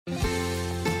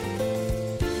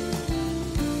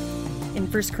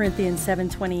1 Corinthians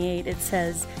 7:28, it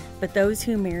says, "But those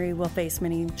who marry will face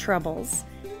many troubles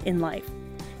in life."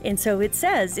 And so it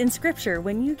says in Scripture,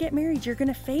 when you get married, you're going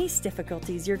to face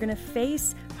difficulties. You're going to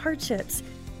face hardships.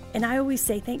 And I always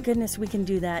say, thank goodness we can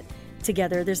do that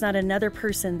together. There's not another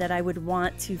person that I would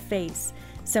want to face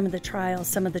some of the trials,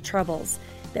 some of the troubles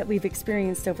that we've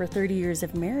experienced over 30 years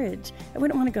of marriage. I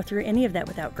wouldn't want to go through any of that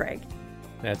without Greg.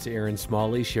 That's Erin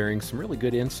Smalley sharing some really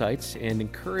good insights and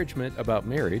encouragement about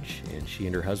marriage. And she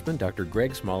and her husband, Dr.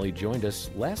 Greg Smalley, joined us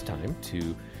last time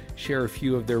to share a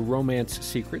few of their romance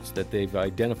secrets that they've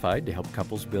identified to help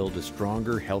couples build a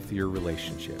stronger, healthier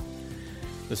relationship.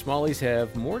 The Smalleys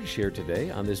have more to share today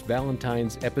on this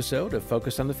Valentine's episode of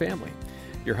Focus on the Family.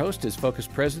 Your host is Focus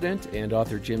President and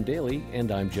author Jim Daly,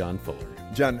 and I'm John Fuller.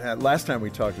 John, last time we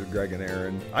talked with Greg and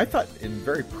Erin, I thought in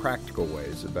very practical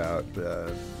ways about,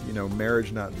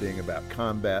 marriage not being about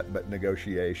combat but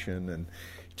negotiation, and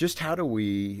just how do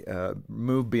we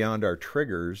move beyond our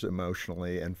triggers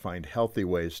emotionally and find healthy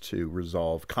ways to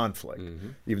resolve conflict,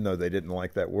 even though they didn't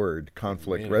like that word,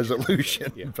 conflict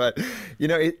resolution. Yeah. But,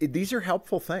 these are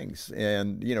helpful things.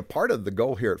 And, part of the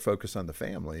goal here at Focus on the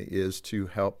Family is to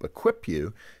help equip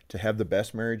you to have the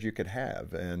best marriage you could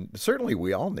have. And certainly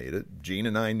we all need it. Gene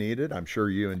and I need it. I'm sure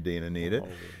you and Dina need it.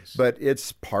 Always. But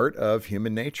it's part of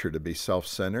human nature to be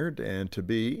self-centered and to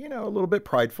be, a little bit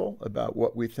prideful about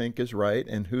what we think is right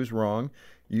and who's wrong.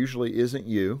 Usually isn't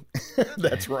you.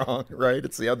 That's wrong, right?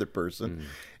 It's the other person.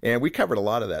 And we covered a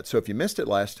lot of that. So if you missed it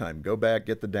last time, go back,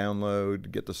 get the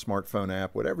download, get the smartphone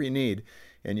app, whatever you need,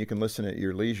 and you can listen at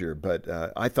your leisure. But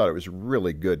I thought it was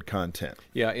really good content.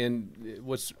 Yeah, and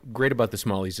what's great about the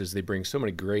Smalleys is they bring so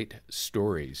many great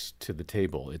stories to the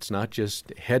table. It's not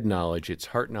just head knowledge, it's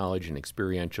heart knowledge and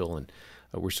experiential, and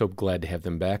we're so glad to have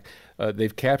them back.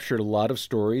 They've captured a lot of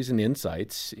stories and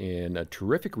insights in a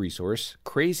terrific resource,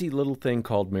 Crazy Little Thing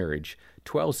Called Marriage,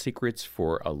 12 Secrets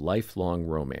for a Lifelong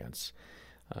Romance.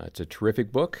 It's a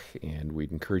terrific book, and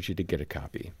we'd encourage you to get a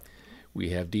copy.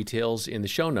 We have details in the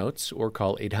show notes, or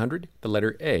call 800, the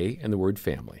letter A, and the word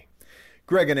family.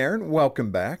 Greg and Erin, welcome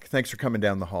back. Thanks for coming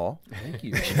down the hall. Thank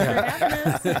you.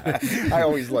 I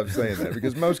always love saying that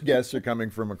because most guests are coming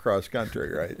from across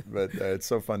country, right? But it's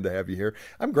so fun to have you here.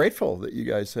 I'm grateful that you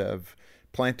guys have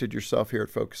planted yourself here at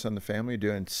Focus on the Family,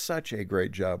 doing such a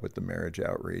great job with the marriage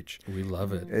outreach. We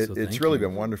love it. It's really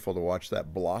been wonderful to watch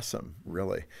that blossom,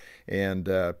 really. And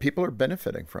people are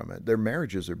benefiting from it. Their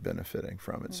marriages are benefiting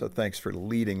from it. So thanks for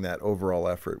leading that overall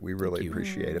effort. We really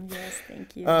appreciate it. Yes,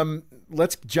 thank you.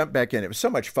 Let's jump back in. It was so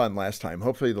much fun last time.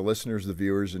 Hopefully the listeners, the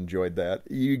viewers enjoyed that.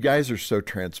 You guys are so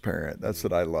transparent. That's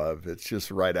what I love. It's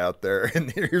just right out there. And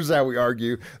here's how we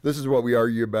argue. This is what we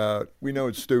argue about. We know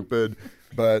it's stupid,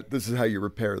 but this is how you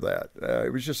repair that.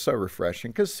 It was just so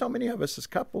refreshing because so many of us as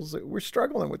couples, we're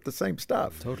struggling with the same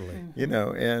stuff. Totally.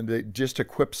 And it just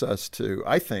equips us to,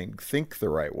 I think the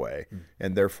right way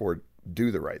and therefore do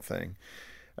the right thing.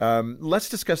 Let's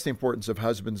discuss the importance of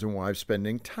husbands and wives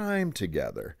spending time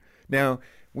together. Now,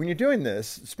 when you're doing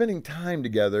this, spending time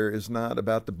together is not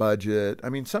about the budget. I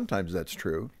mean, sometimes that's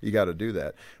true. You got to do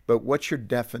that. But what's your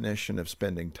definition of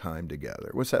spending time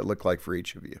together? What's that look like for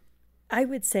each of you? I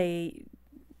would say,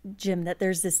 Jim, that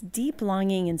there's this deep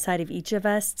longing inside of each of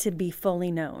us to be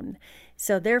fully known.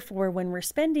 So therefore, when we're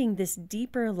spending this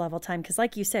deeper level time, because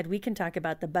like you said, we can talk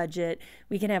about the budget,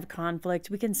 we can have conflict,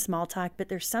 we can small talk, but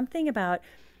there's something about,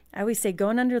 I always say,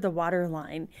 going under the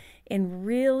waterline and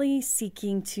really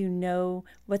seeking to know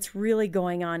what's really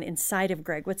going on inside of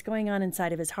Greg, what's going on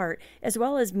inside of his heart, as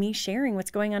well as me sharing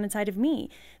what's going on inside of me.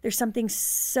 There's something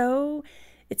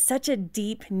it's such a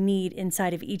deep need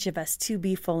inside of each of us to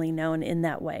be fully known in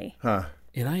that way. And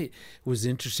it was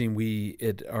interesting, we,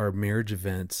 at our marriage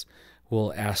events,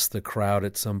 will ask the crowd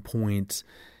at some point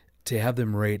to have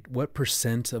them rate what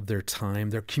 % of their time,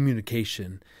 their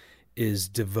communication, is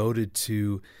devoted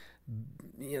to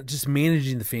just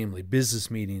managing the family,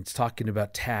 business meetings, talking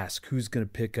about tasks, who's going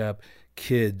to pick up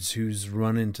kids, who's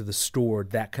running to the store,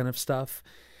 that kind of stuff.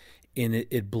 And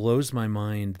it blows my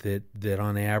mind that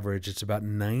on average, it's about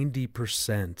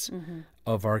 90%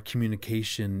 of our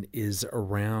communication is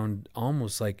around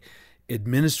almost like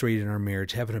administrating our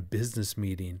marriage, having a business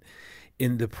meeting.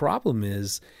 And the problem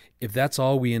is, if that's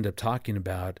all we end up talking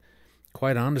about,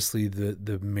 quite honestly,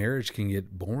 the marriage can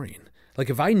get boring. Like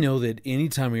if I know that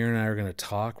anytime Erin and I are going to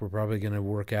talk, we're probably going to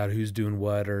work out who's doing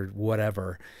what or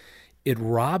whatever, it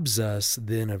robs us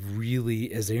then of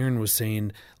really, as Erin was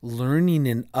saying, learning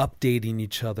and updating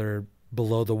each other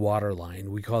below the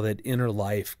waterline. We call that inner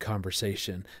life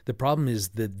conversation. The problem is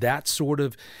that sort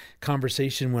of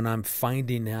conversation, when I'm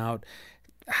finding out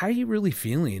how are you really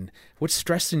feeling? What's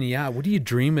stressing you out? What are you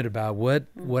dreaming about?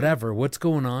 What's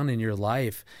going on in your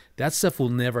life? That stuff will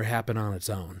never happen on its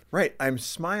own. Right. I'm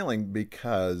smiling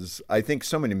because I think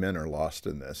so many men are lost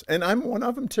in this. And I'm one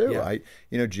of them too.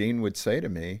 Yeah. Gene would say to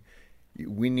me,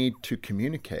 we need to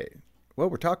communicate. Well,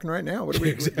 we're talking right now. What are we?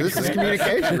 Exactly. This is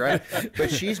communication, right?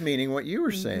 But she's meaning what you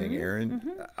were saying,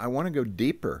 Aaron. I want to go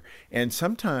deeper. And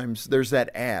sometimes there's that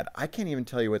ad. I can't even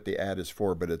tell you what the ad is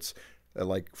for, but it's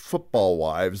like football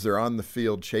wives. They're on the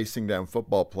field chasing down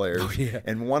football players. Oh, yeah.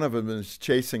 And one of them is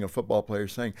chasing a football player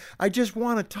saying, I just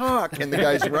want to talk. And the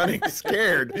guy's running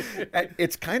scared.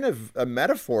 It's kind of a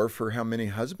metaphor for how many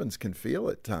husbands can feel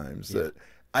at times that,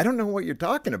 I don't know what you're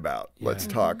talking about. Yeah. Let's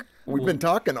talk. We've been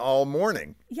talking all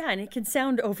morning. Yeah, and it can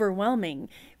sound overwhelming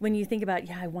when you think about,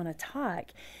 I want to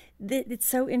talk. It's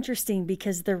so interesting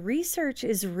because the research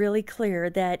is really clear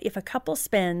that if a couple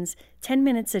spends 10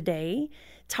 minutes a day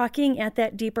talking at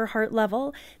that deeper heart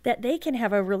level, that they can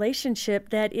have a relationship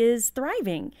that is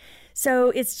thriving. So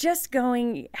it's just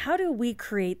going, how do we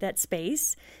create that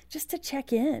space just to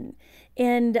check in?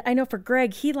 And I know for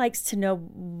Greg, he likes to know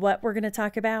what we're going to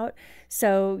talk about.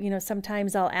 So,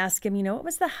 sometimes I'll ask him, what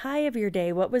was the high of your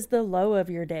day? What was the low of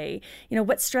your day?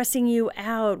 What's stressing you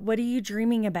out? What are you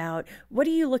dreaming about? What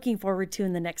are you looking forward to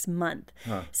in the next month?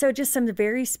 So just some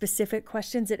very specific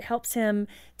questions. It helps him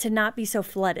to not be so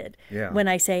flooded when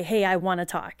I say, hey, I want to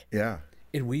talk. Yeah.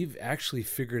 And we've actually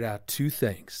figured out two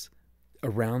things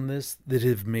around this that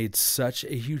have made such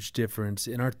a huge difference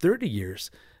in our 30 years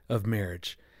of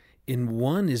marriage. And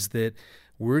one is that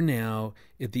we're now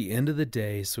at the end of the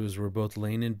day, so as we're both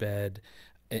laying in bed,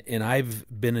 and I've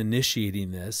been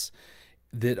initiating this,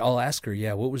 that I'll ask her,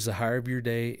 what was the high of your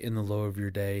day and the low of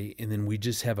your day? And then we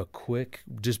just have a quick,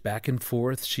 just back and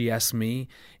forth. She asks me,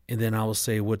 and then I will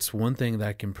say, what's one thing that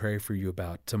I can pray for you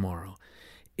about tomorrow?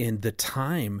 And the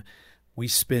time we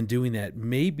spend doing that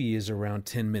maybe is around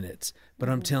 10 minutes. But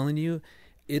I'm telling you,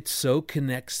 it so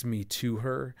connects me to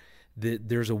her that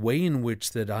there's a way in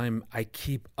which that I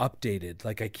keep updated,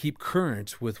 like I keep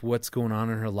current with what's going on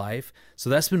in her life. So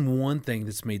that's been one thing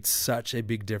that's made such a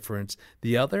big difference.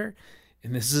 The other,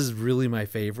 and this is really my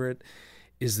favorite,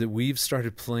 is that we've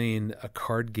started playing a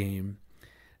card game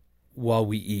while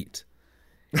we eat.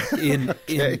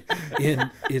 It's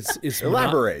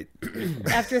elaborate.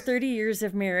 After 30 years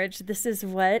of marriage, this is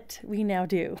what we now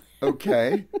do.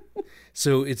 Okay.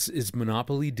 So it's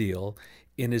Monopoly Deal,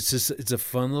 and it's a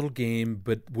fun little game,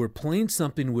 but we're playing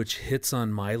something which hits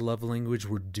on my love language.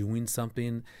 We're doing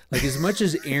something like, as much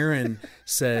as Aaron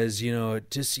says, I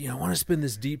want to spend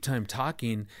this deep time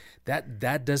talking,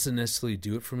 that doesn't necessarily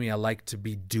do it for me. I like to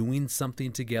be doing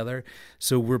something together.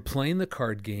 So we're playing the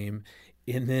card game.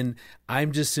 And then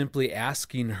I'm just simply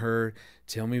asking her,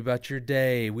 tell me about your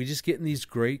day. We just get in these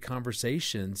great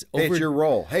conversations. Hey, it's your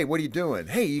role. Hey, what are you doing?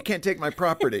 Hey, you can't take my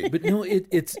property. But no,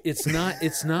 it's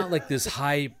not like this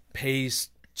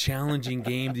high-paced, challenging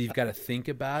game that you've got to think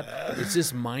about. It's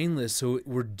just mindless. So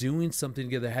we're doing something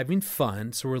together, having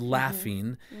fun. So we're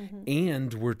laughing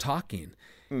and we're talking.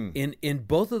 In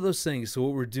both of those things, so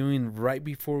what we're doing right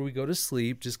before we go to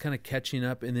sleep, just kind of catching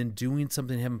up and then doing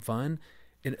something, having fun.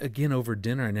 And again, over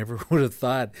dinner, I never would have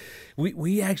thought.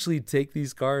 We actually take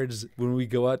these cards when we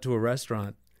go out to a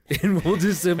restaurant, and we'll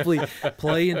just simply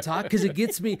play and talk because it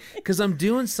gets me, because I'm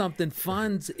doing something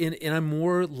fun and I'm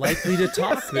more likely to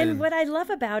talk. Yes, and what I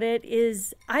love about it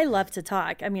is I love to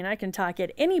talk. I mean, I can talk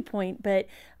at any point, but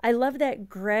I love that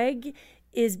Greg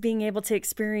is being able to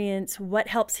experience what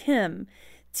helps him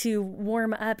to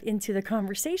warm up into the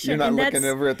conversation. You're not looking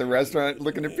over at the restaurant,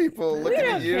 looking at people, looking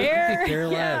at you. Care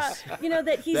less.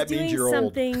 That he's that doing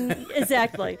something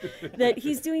exactly. That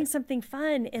he's doing something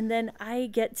fun, and then I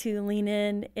get to lean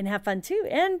in and have fun too,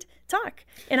 and talk.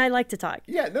 And I like to talk.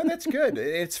 Yeah, no, that's good.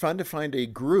 It's fun to find a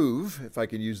groove, if I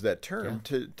can use that term,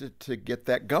 to get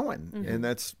that going. And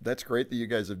that's great that you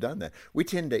guys have done that. We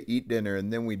tend to eat dinner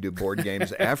and then we do board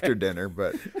games after dinner,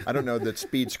 but I don't know that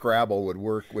Speed Scrabble would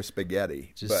work with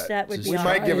spaghetti. That would be we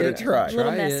might give it a try. A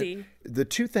little messy. The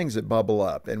two things that bubble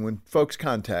up, and when folks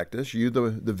contact us, you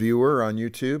the viewer on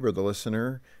YouTube or the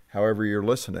listener, however you're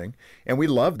listening, and we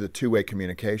love the two-way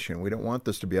communication. We don't want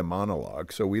this to be a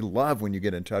monologue, so we love when you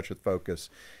get in touch with Focus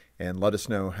and let us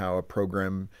know how a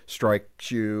program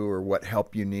strikes you or what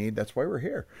help you need. That's why we're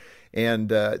here. And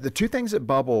the two things that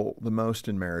bubble the most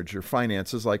in marriage are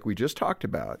finances, like we just talked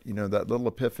about, that little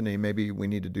epiphany, maybe we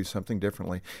need to do something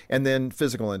differently, and then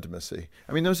physical intimacy.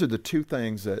 I mean, those are the two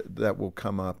things that will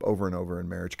come up over and over in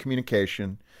marriage.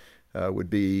 Communication, would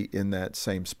be in that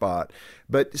same spot.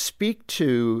 But speak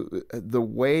to the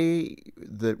way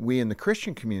that we in the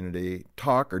Christian community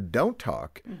talk or don't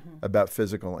talk about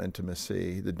physical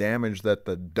intimacy, the damage that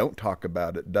the don't talk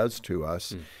about it does to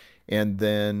us, and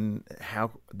then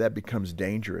how that becomes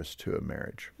dangerous to a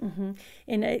marriage.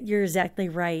 And you're exactly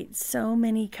right. So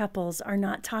many couples are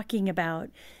not talking about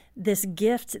this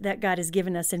gift that God has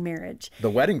given us in marriage. The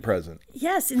wedding present.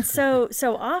 Yes, and so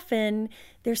often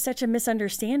there's such a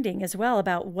misunderstanding as well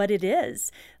about what it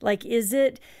is. Like,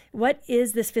 what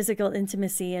is this physical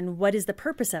intimacy and what is the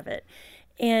purpose of it?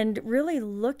 And really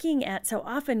looking at, so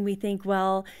often we think,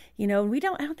 well, I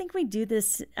don't think we do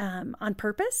this on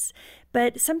purpose,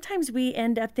 but sometimes we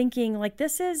end up thinking like,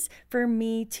 this is for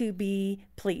me to be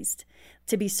pleased,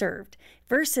 to be served,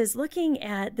 versus looking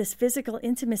at this physical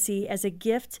intimacy as a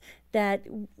gift that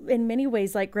in many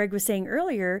ways, like Greg was saying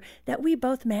earlier, that we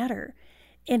both matter,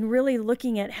 and really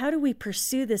looking at how do we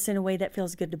pursue this in a way that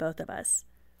feels good to both of us.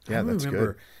 Yeah, that's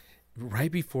good.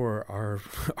 Right before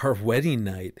our wedding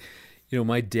night,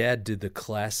 my dad did the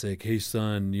classic, "Hey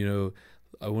son,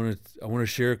 I want to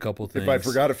share a couple things. If I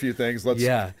forgot a few ththings, let's."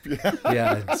 Yeah.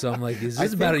 So I'm like, "Is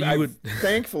this about you?"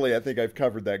 Thankfully, I think I've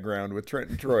covered that ground with Trent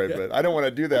and Troy, but I don't want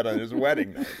to do that on his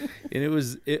wedding night.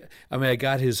 And I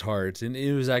got his heart, and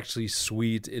it was actually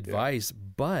sweet advice.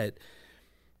 But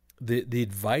the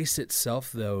advice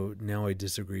itself, though, now I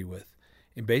disagree with.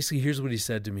 And basically, here's what he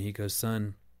said to me. He goes,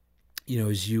 "Son,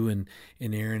 as you and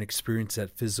Aaron experience that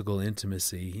physical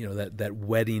intimacy, that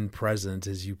wedding present,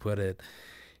 as you put it."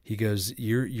 He goes,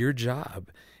 your job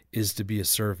is to be a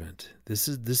servant. This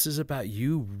is about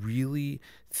you really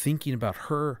thinking about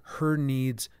her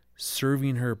needs,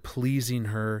 serving her, pleasing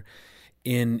her.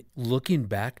 And looking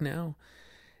back now,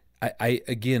 I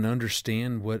again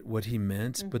understand what he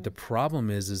meant, but the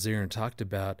problem is, as Aaron talked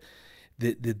about,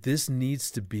 that this needs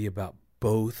to be about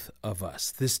both of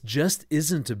us. This just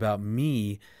isn't about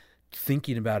me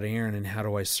thinking about Aaron and how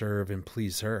do I serve and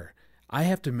please her. I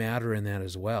have to matter in that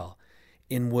as well.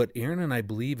 In what Aaron and I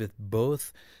believe, if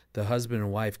both the husband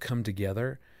and wife come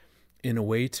together in a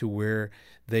way to where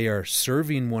they are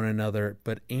serving one another,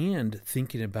 and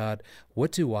thinking about,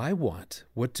 what do I want?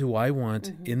 What do I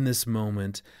want in this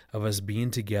moment of us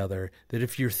being together? That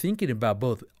if you're thinking about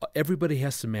both, everybody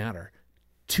has to matter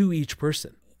to each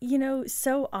person.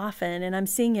 So often, and I'm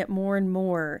seeing it more and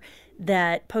more,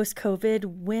 that post-COVID,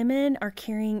 women are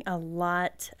carrying a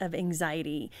lot of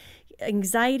anxiety,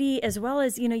 as well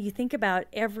as, you think about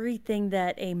everything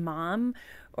that a mom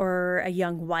or a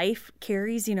young wife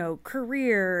carries,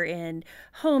 career and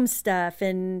home stuff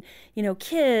and,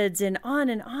 kids and on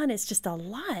and on. It's just a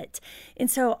lot. And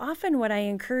so often what I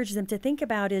encourage them to think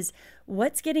about is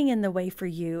what's getting in the way for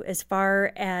you as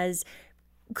far as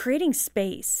creating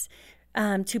space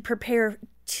to prepare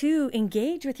to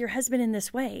engage with your husband in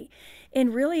this way,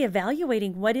 and really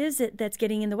evaluating what is it that's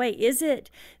getting in the way. Is it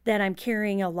that I'm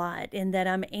carrying a lot and that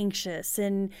I'm anxious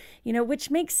and, which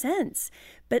makes sense,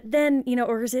 but then,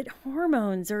 or is it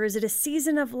hormones, or is it a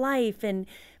season of life?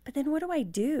 But then what do I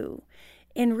do?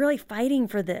 And really fighting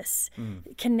for this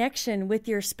connection with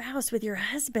your spouse, with your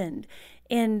husband,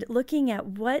 and looking at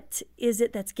what is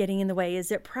it that's getting in the way.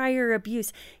 Is it prior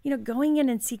abuse? Going in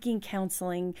and seeking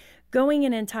counseling, going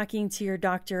in and talking to your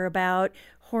doctor about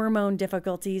hormone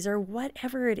difficulties or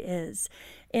whatever it is.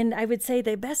 And I would say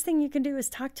the best thing you can do is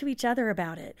talk to each other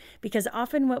about it, because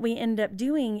often what we end up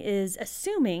doing is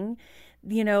assuming,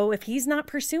 if he's not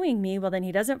pursuing me, well, then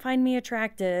he doesn't find me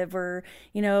attractive, or,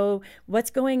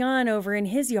 what's going on over in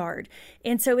his yard.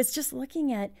 And so it's just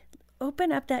looking at,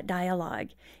 open up that dialogue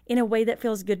in a way that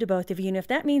feels good to both of you. And if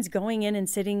that means going in and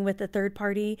sitting with a third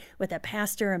party, with a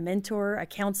pastor, a mentor, a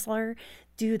counselor,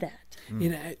 do that.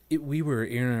 Aaron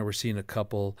and I were seeing a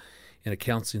couple in a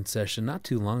counseling session not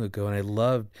too long ago, and I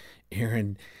loved,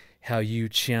 Aaron, how you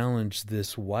challenged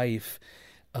this wife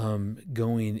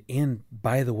going in,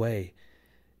 by the way,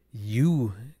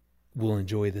 you will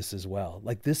enjoy this as well.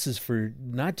 Like, this is for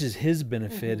not just his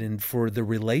benefit and for the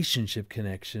relationship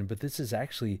connection, but this is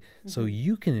actually so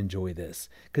you can enjoy this.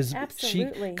 Because she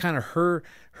kind of, her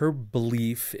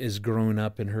belief is growing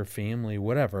up in her family,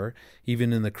 whatever,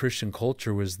 even in the Christian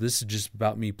culture, was this is just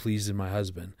about me pleasing my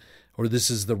husband, or this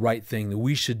is the right thing that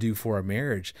we should do for our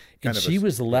marriage. And she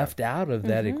was left out of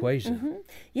that equation.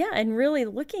 Yeah, and really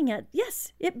looking at,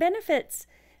 yes, it benefits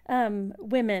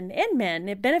women and men.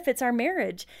 It benefits our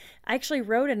marriage. I actually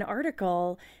wrote an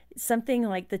article, something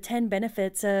like the 10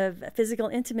 benefits of physical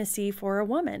intimacy for a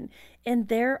woman. And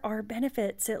there are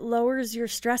benefits. It lowers your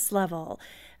stress level,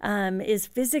 is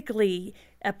physically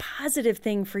a positive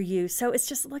thing for you. So it's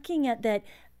just looking at that.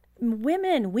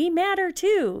 women, we matter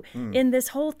too in this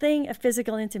whole thing of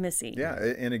physical intimacy. Yeah,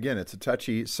 and again, it's a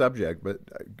touchy subject, but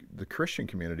the Christian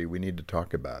community, we need to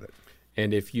talk about it.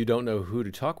 And if you don't know who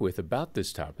to talk with about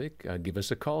this topic, give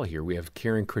us a call here. We have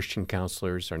caring Christian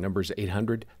counselors. Our number is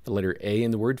 800, the letter A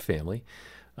in the word family.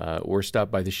 Or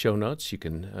stop by the show notes. You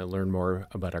can learn more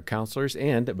about our counselors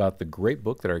and about the great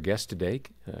book that our guests today,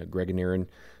 Greg and Erin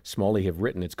Smalley, have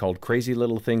written. It's called Crazy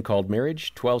Little Thing Called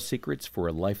Marriage, 12 Secrets for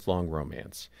a Lifelong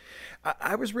Romance.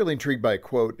 I was really intrigued by a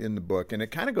quote in the book, and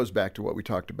it kind of goes back to what we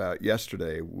talked about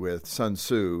yesterday with Sun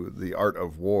Tzu, The Art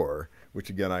of War, which,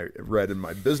 again, I read in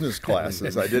my business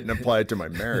classes. I didn't apply it to my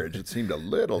marriage. It seemed a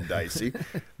little dicey,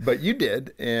 but you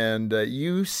did. And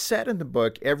you said in the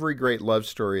book, every great love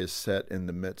story is set in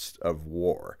the midst of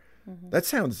war. Mm-hmm. That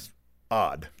sounds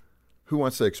odd. Who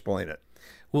wants to explain it?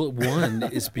 Well, one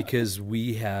is because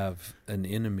we have an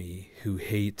enemy who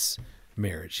hates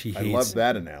marriage. He hates I love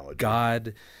that analogy.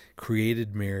 God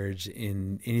created marriage,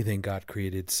 in anything God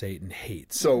created, Satan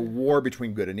hates. So war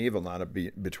between good and evil, not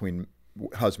between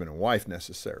husband and wife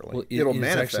necessarily. Well, it'll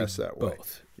manifest that way.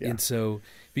 Both. Yeah. And so,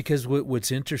 because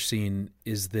what's interesting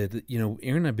is that, Erin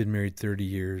and I have been married 30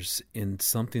 years, and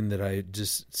something that I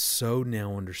just so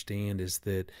now understand is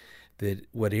that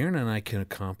what Erin and I can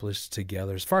accomplish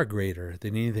together is far greater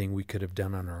than anything we could have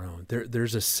done on our own.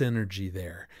 There's a synergy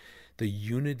there. The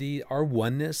unity, our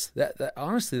oneness, that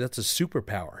honestly, that's a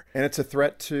superpower. And it's a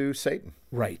threat to Satan.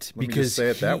 Right. Let me just say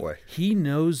it that way. He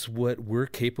knows what we're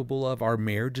capable of, our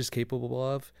marriage is capable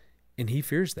of, and he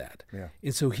fears that. Yeah.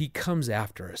 And so he comes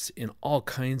after us in all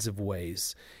kinds of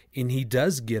ways. And he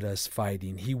does get us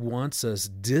fighting. He wants us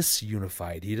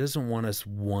disunified. He doesn't want us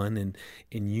one and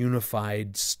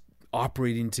unified,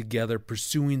 operating together,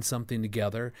 pursuing something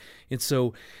together. And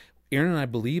so Erin and I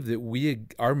believe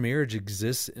that our marriage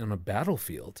exists on a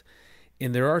battlefield.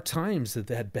 And there are times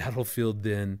that battlefield,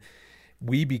 then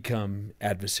we become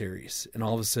adversaries. And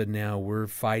all of a sudden now we're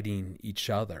fighting each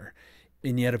other.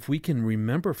 And yet if we can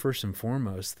remember first and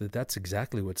foremost that that's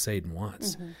exactly what Satan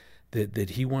wants,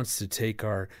 that he wants to take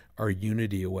our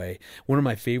unity away. One of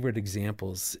my favorite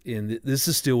examples, and this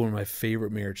is still one of my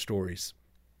favorite marriage stories.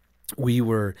 We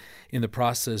were in the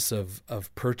process of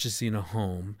purchasing a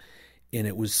home, and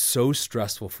it was so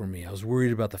stressful for me. I was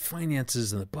worried about the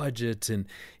finances and the budget. And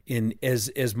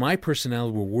as my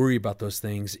personality will worry about those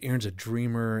things, Erin's a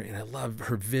dreamer, and I love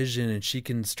her vision, and she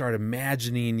can start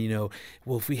imagining,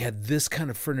 well, if we had this kind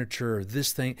of furniture or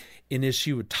this thing. And as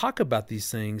she would talk about these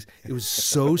things, it was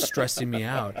so stressing me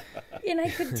out. And I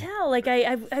could tell,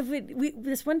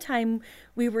 this one time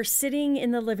we were sitting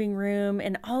in the living room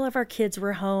and all of our kids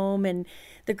were home, and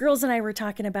the girls and I were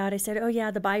talking about, I said, oh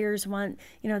yeah, the buyers want,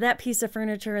 that piece of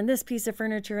furniture and this piece of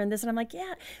furniture and this. And I'm like,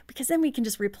 yeah, because then we can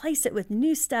just replace it with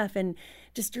new stuff, and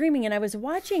just dreaming. And I was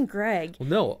watching Greg. Well,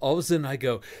 no, all of a sudden I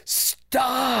go,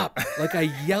 stop! Like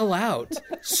I yell out,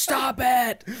 stop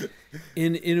it!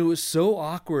 And it was so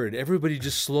awkward. Everybody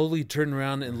just slowly turned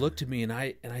around and looked at me, and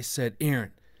I said,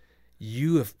 Erin,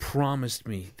 you have promised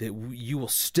me that you will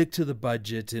stick to the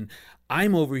budget, and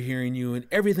I'm overhearing you, and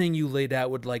everything you laid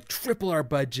out would triple our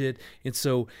budget. And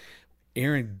so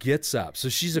Erin gets up. So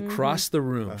she's across the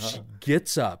room. She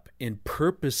gets up and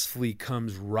purposefully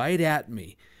comes right at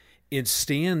me and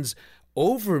stands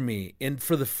over me. And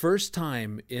for the first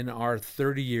time in our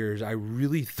 30 years, I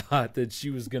really thought that she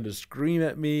was going to scream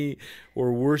at me,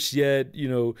 or worse yet,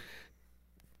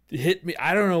 hit me.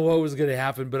 I don't know what was going to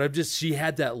happen, but she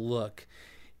had that look,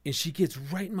 and she gets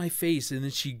right in my face, and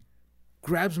then she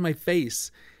grabs my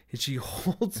face and she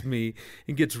holds me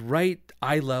and gets right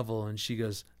eye level, and she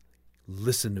goes,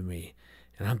 listen to me.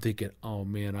 And I'm thinking, oh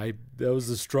man, that was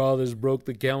the straw that broke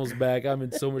the camel's back. I'm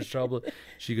in so much trouble.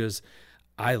 She goes,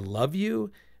 I love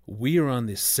you. We are on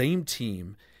the same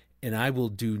team, and I will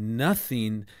do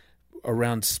nothing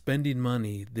around spending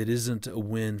money that isn't a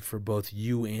win for both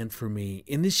you and for me.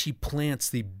 And then she plants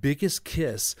the biggest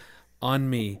kiss on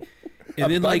me.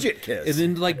 And then kiss.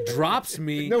 And then drops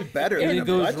me. No better. And then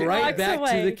goes budget. right back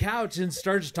away to the couch and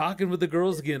starts talking with the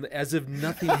girls again as if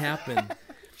nothing happened.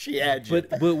 She had you.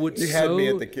 But you had me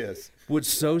at the kiss. What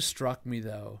so struck me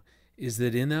though is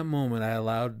that in that moment I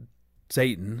allowed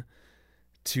Satan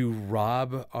to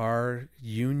rob our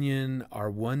union, our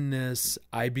oneness.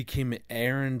 I became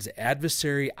Erin's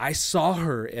adversary. I saw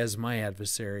her as my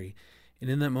adversary. And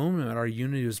in that moment, our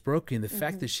unity was broken. The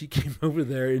fact that she came over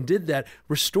there and did that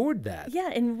restored that.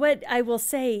 Yeah, and what I will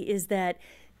say is that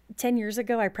 10 years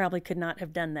ago, I probably could not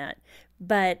have done that.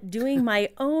 But doing my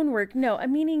own work, no,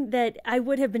 meaning that I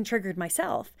would have been triggered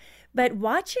myself. But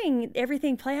watching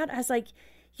everything play out, I was like,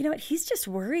 you know what? He's just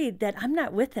worried that I'm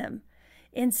not with him.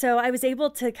 And so I was able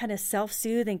to kind of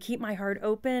self-soothe and keep my heart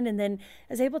open. And then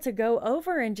I was able to go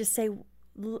over and just say,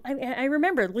 I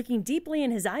remember looking deeply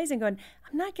in his eyes and going,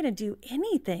 I'm not going to do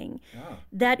anything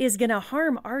that is going to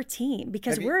harm our team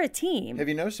because we're a team. Have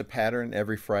you noticed a pattern?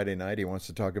 Every Friday night he wants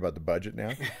to talk about the budget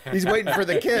now? He's waiting for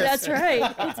the kiss. That's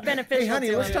right. It's beneficial. Hey, honey,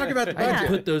 to let's him. talk about the I budget. can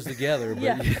put those together,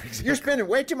 but You're spending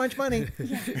way too much money.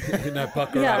 and I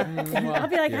pucker Yeah. up. I'll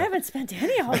be like, I haven't spent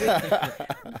any all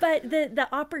week. But the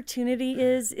opportunity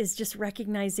is just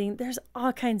recognizing there's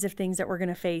all kinds of things that we're going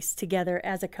to face together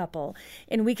as a couple.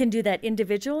 And we can do that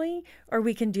individually or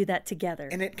we can do that together.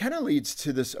 And it kind of leads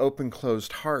to this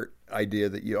open-closed heart idea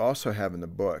that you also have in the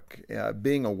book.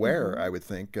 Being aware, I would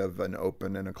think, of an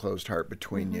open and a closed heart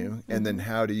between you. And then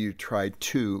how do you try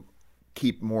to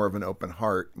keep more of an open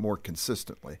heart more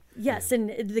consistently? Yes, and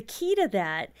the key to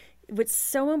that, what's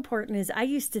so important is I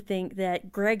used to think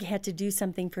that Greg had to do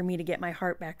something for me to get my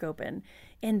heart back open.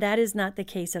 And that is not the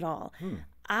case at all.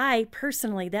 I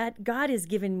personally, that God has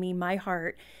given me my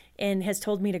heart and has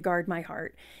told me to guard my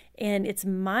heart. And it's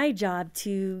my job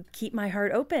to keep my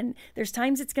heart open. There's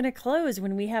times it's going to close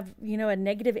when we have, a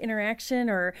negative interaction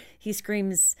or he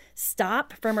screams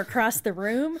stop from across the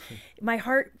room. My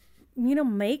heart,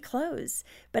 may close.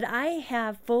 But I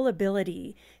have full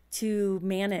ability to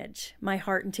manage my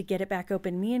heart and to get it back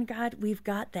open. Me and God, we've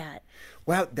got that.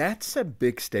 Wow, that's a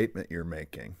big statement you're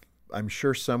making. I'm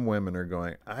sure some women are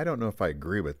going, I don't know if I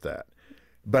agree with that.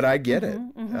 But I get it.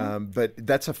 But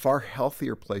that's a far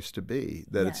healthier place to be,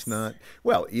 that it's not,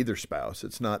 either spouse,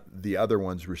 it's not the other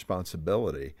one's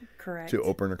responsibility Correct. to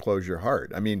open or close your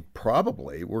heart. I mean,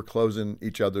 probably we're closing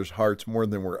each other's hearts more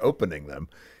than we're opening them,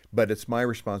 but it's my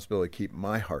responsibility to keep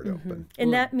my heart open.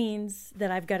 And that means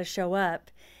that I've got to show up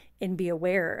and be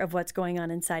aware of what's going on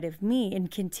inside of me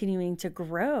and continuing to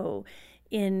grow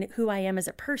in who I am as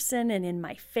a person and in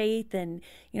my faith and,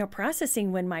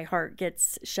 processing when my heart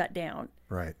gets shut down.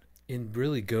 Right. And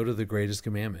really go to the greatest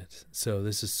commandment. So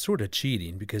this is sort of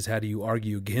cheating, because how do you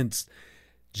argue against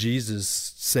Jesus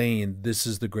saying this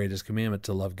is the greatest commandment,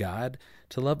 to love God,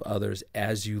 to love others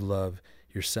as you love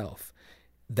yourself?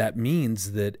 That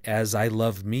means that as I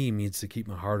love me means to keep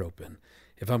my heart open.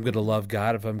 If I'm going to love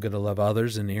God, if I'm going to love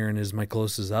others, and Aaron is my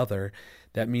closest other,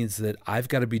 that means that I've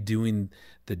got to be doing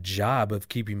the job of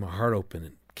keeping my heart open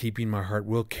and keeping my heart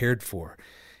well cared for.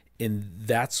 And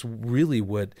that's really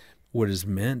what is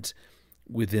meant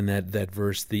within that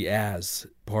verse, the as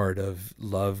part of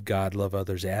love God, love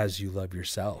others as you love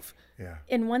yourself. Yeah.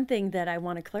 And one thing that I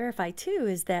want to clarify too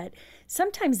is that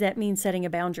sometimes that means setting a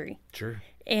boundary. Sure.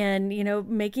 And,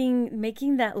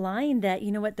 making that line that,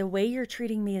 the way you're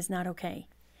treating me is not okay.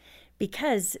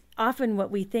 Because often what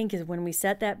we think is when we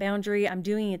set that boundary, I'm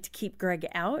doing it to keep Greg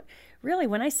out. Really,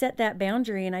 when I set that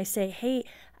boundary and I say, hey,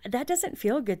 that doesn't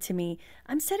feel good to me,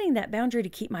 I'm setting that boundary to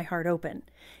keep my heart open.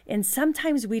 And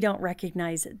sometimes we don't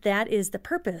recognize that is the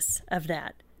purpose of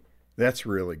that. That's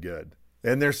really good.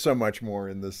 And there's so much more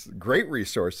in this great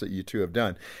resource that you two have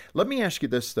done. Let me ask you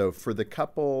this, though. For the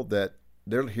couple that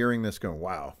they're hearing this going,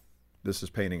 wow, this is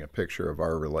painting a picture of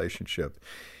our relationship.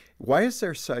 Why is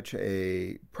there such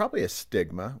probably a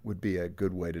stigma would be a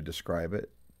good way to describe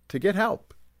it, to get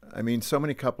help? I mean, so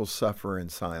many couples suffer in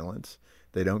silence.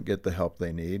 They don't get the help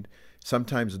they need.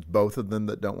 Sometimes it's both of them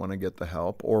that don't want to get the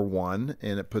help, or one,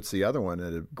 and it puts the other one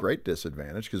at a great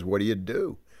disadvantage, because what do you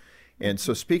do? And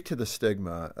so speak to the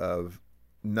stigma of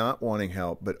not wanting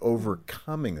help, but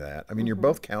overcoming that. I mean, you're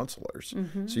both counselors,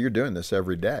 so you're doing this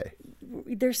every day.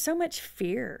 There's so much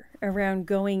fear around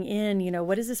going in,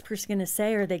 what is this person going to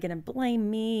say? Are they going to blame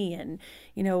me? And,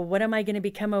 what am I going to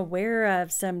become aware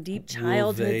of? Some deep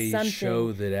childhood Will they something.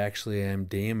 show that actually I'm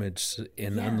damaged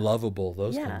and unlovable,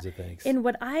 those kinds of things. And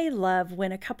what I love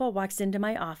when a couple walks into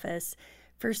my office,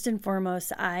 first and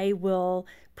foremost, I will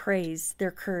praise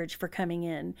their courage for coming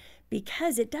in,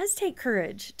 because it does take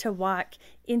courage to walk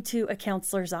into a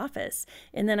counselor's office.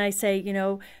 And then I say,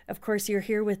 of course, you're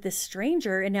here with this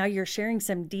stranger, and now you're sharing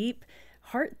some deep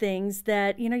heart things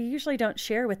that, you usually don't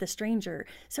share with a stranger.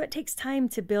 So it takes time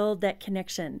to build that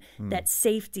connection, that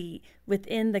safety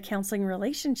within the counseling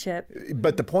relationship.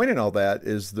 But the point in all that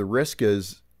is the risk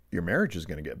is your marriage is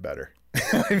going to get better.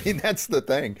 I mean, that's the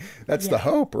thing. That's the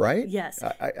hope, right? Yes.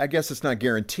 I guess it's not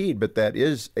guaranteed, but that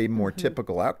is a more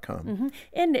typical outcome.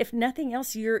 And if nothing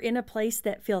else, you're in a place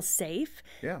that feels safe,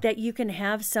 that you can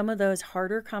have some of those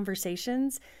harder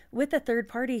conversations with a third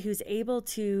party who's able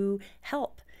to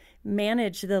help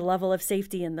manage the level of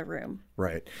safety in the room.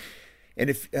 Right. And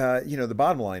if, the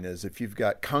bottom line is, if you've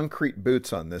got concrete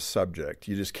boots on this subject,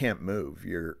 you just can't move.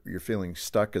 You're feeling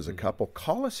stuck as a couple.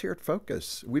 Call us here at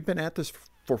Focus. We've been at this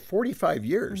for 45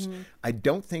 years. I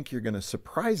don't think you're going to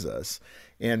surprise us,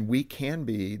 and we can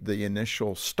be the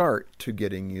initial start to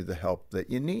getting you the help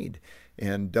that you need.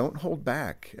 And don't hold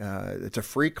back. It's a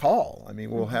free call. I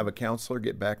mean, we'll have a counselor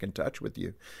get back in touch with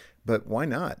you. But why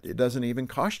not? It doesn't even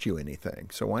cost you anything.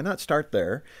 So why not start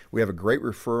there? We have a great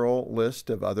referral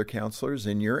list of other counselors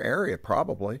in your area,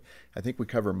 probably. I think we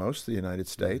cover most of the United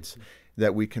States,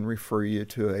 that we can refer you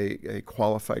to a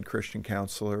qualified Christian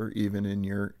counselor, even in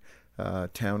your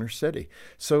town or city.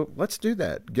 So let's do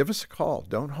that. Give us a call.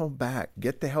 Don't hold back.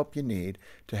 Get the help you need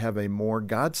to have a more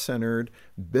God-centered,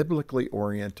 biblically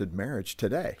oriented marriage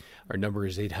today. Our number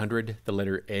is 800, the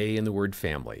letter A in the word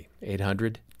family,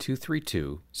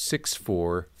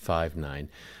 800-232-6459.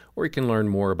 Or you can learn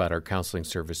more about our counseling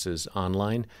services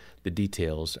online. The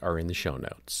details are in the show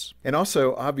notes. And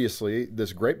also, obviously,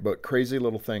 this great book, Crazy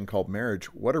Little Thing Called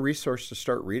Marriage, what a resource to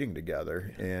start reading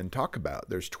together and talk about.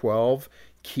 There's 12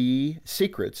 key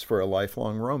secrets for a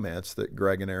lifelong romance that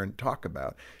Greg and Erin talk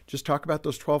about. Just talk about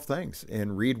those 12 things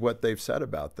and read what they've said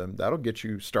about them. That'll get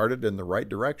you started in the right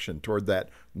direction toward that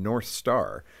North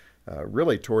Star.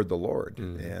 Really toward the Lord.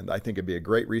 And I think it'd be a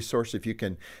great resource if you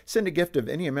can send a gift of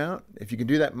any amount. If you can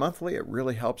do that monthly, it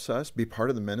really helps us be part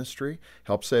of the ministry,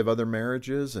 help save other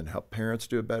marriages, and help parents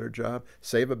do a better job,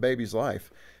 save a baby's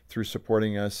life through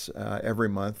supporting us every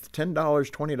month. $10,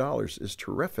 $20 is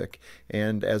terrific.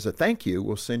 And as a thank you,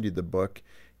 we'll send you the book,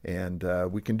 and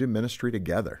we can do ministry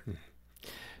together.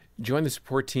 Join the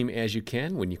support team as you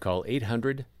can when you call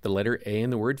 800, the letter A in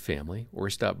the word family, or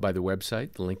stop by the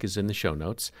website. The link is in the show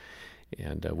notes.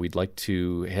 And we'd like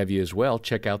to have you as well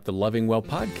check out the Loving Well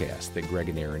podcast that Greg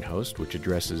and Erin host, which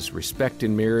addresses respect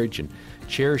in marriage and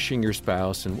cherishing your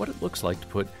spouse and what it looks like to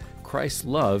put Christ's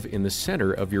love in the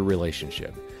center of your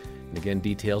relationship. And again,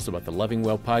 details about the Loving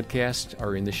Well podcast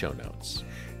are in the show notes.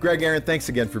 Greg, Erin, thanks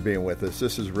again for being with us.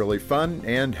 This is really fun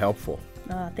and helpful.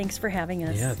 Thanks for having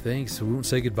us. Yeah, thanks. We won't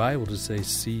say goodbye. We'll just say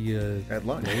see you at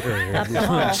lunch. Later. At the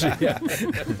lunch. Yeah.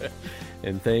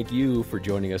 And thank you for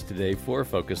joining us today for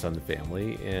Focus on the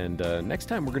Family. And next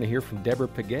time we're going to hear from Deborah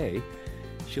Pagay.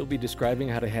 She'll be describing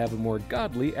how to have a more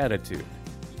godly attitude.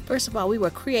 First of all, we were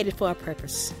created for a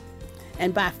purpose.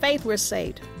 And by faith, we're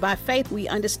saved. By faith, we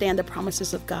understand the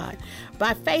promises of God.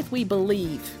 By faith, we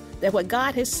believe that what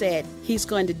God has said, He's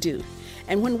going to do.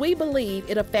 And when we believe,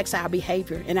 it affects our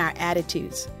behavior and our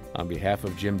attitudes. On behalf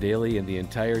of Jim Daly and the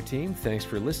entire team, thanks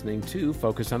for listening to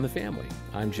Focus on the Family.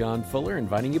 I'm John Fuller,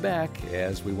 inviting you back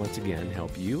as we once again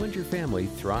help you and your family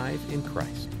thrive in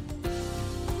Christ.